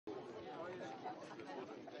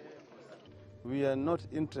We are not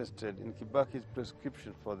interested in Kibaki's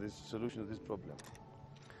prescription for this solution to this problem.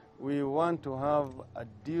 We want to have a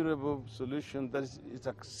durable solution that is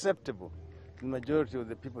acceptable to the majority of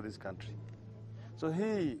the people of this country. So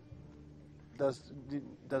he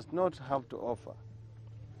does not have to offer,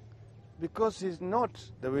 because he's not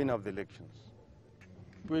the winner of the elections.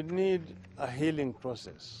 We need a healing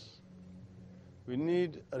process. We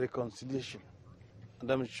need a reconciliation.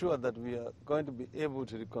 And I'm sure that we are going to be able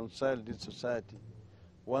to reconcile this society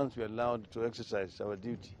once we are allowed to exercise our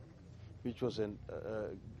duty, which was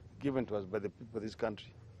given to us by the people of this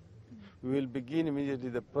country. We will begin immediately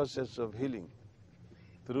the process of healing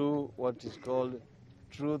through what is called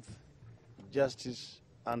truth, justice,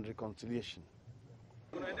 and reconciliation.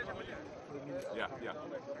 Yeah.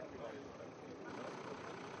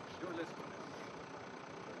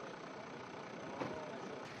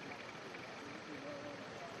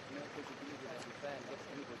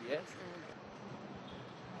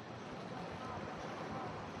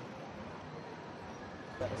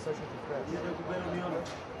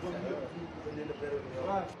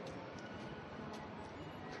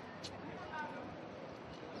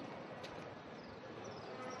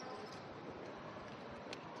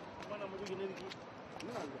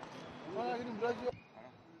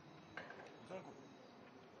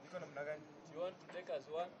 You want to take us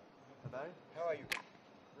one? How are you?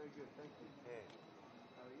 Very good, thank you.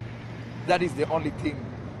 That is the only thing.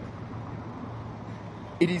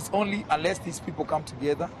 It is only unless these people come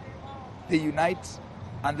together, they unite,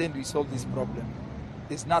 and then resolve this problem.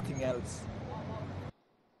 There's nothing else.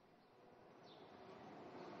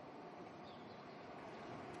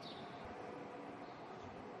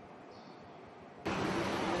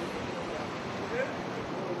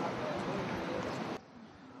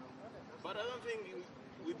 But I don't think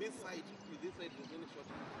with this side, there's any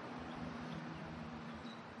shortage.